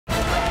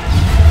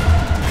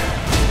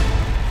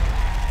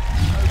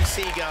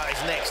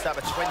Next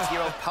up, a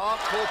 20-year-old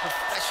parkour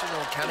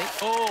professional, Canny.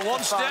 Oh,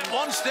 one step, wow!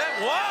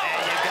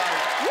 There you go.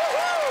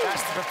 Woohoo!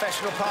 That's the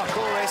professional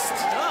parkourist.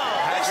 Oh,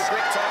 How's your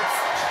grip, Toby?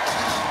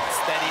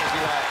 Steady as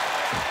you like.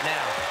 Now.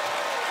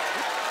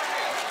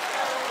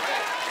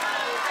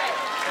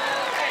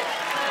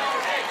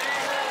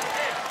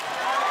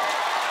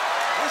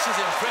 This is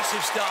an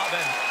impressive start,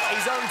 then.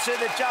 He's on to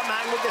the jump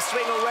hang with the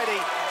swing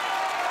already.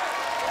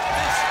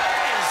 This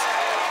is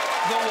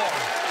the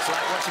one. It's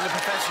like watching a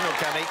professional,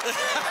 Canny.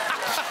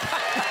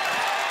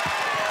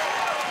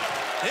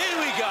 Here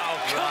we go.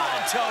 Come on,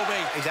 Toby.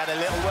 He's had a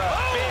little work.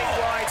 Oh! Big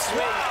wide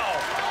swing. Wow.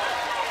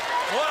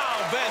 Wow,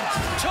 Ben.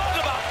 Talk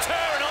about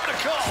tearing up the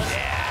court.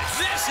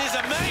 Yes. This is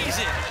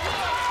amazing.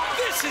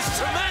 This is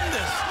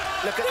tremendous.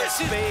 Look at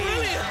this the speed. Is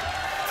brilliant.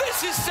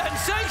 This is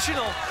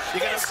sensational.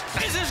 This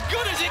is as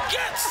good as it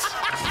gets.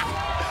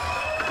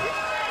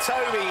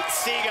 Toby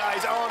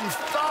Segar is on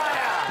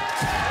fire.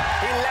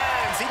 He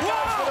lands. He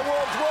goes for the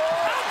warped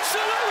wall.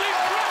 Absolutely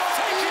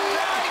breathtaking.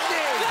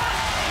 That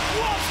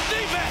was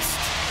the best.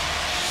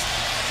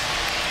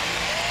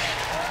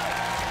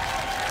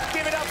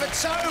 Give it up for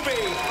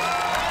Toby.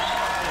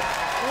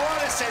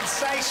 What a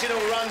sensational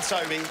run,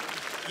 Toby.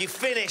 You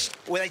finished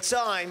with a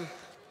time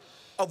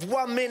of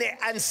 1 minute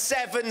and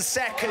 7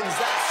 seconds.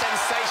 That's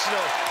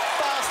sensational.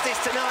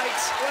 Fastest tonight.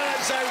 Well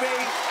done, Toby.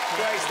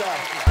 Great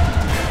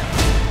stuff.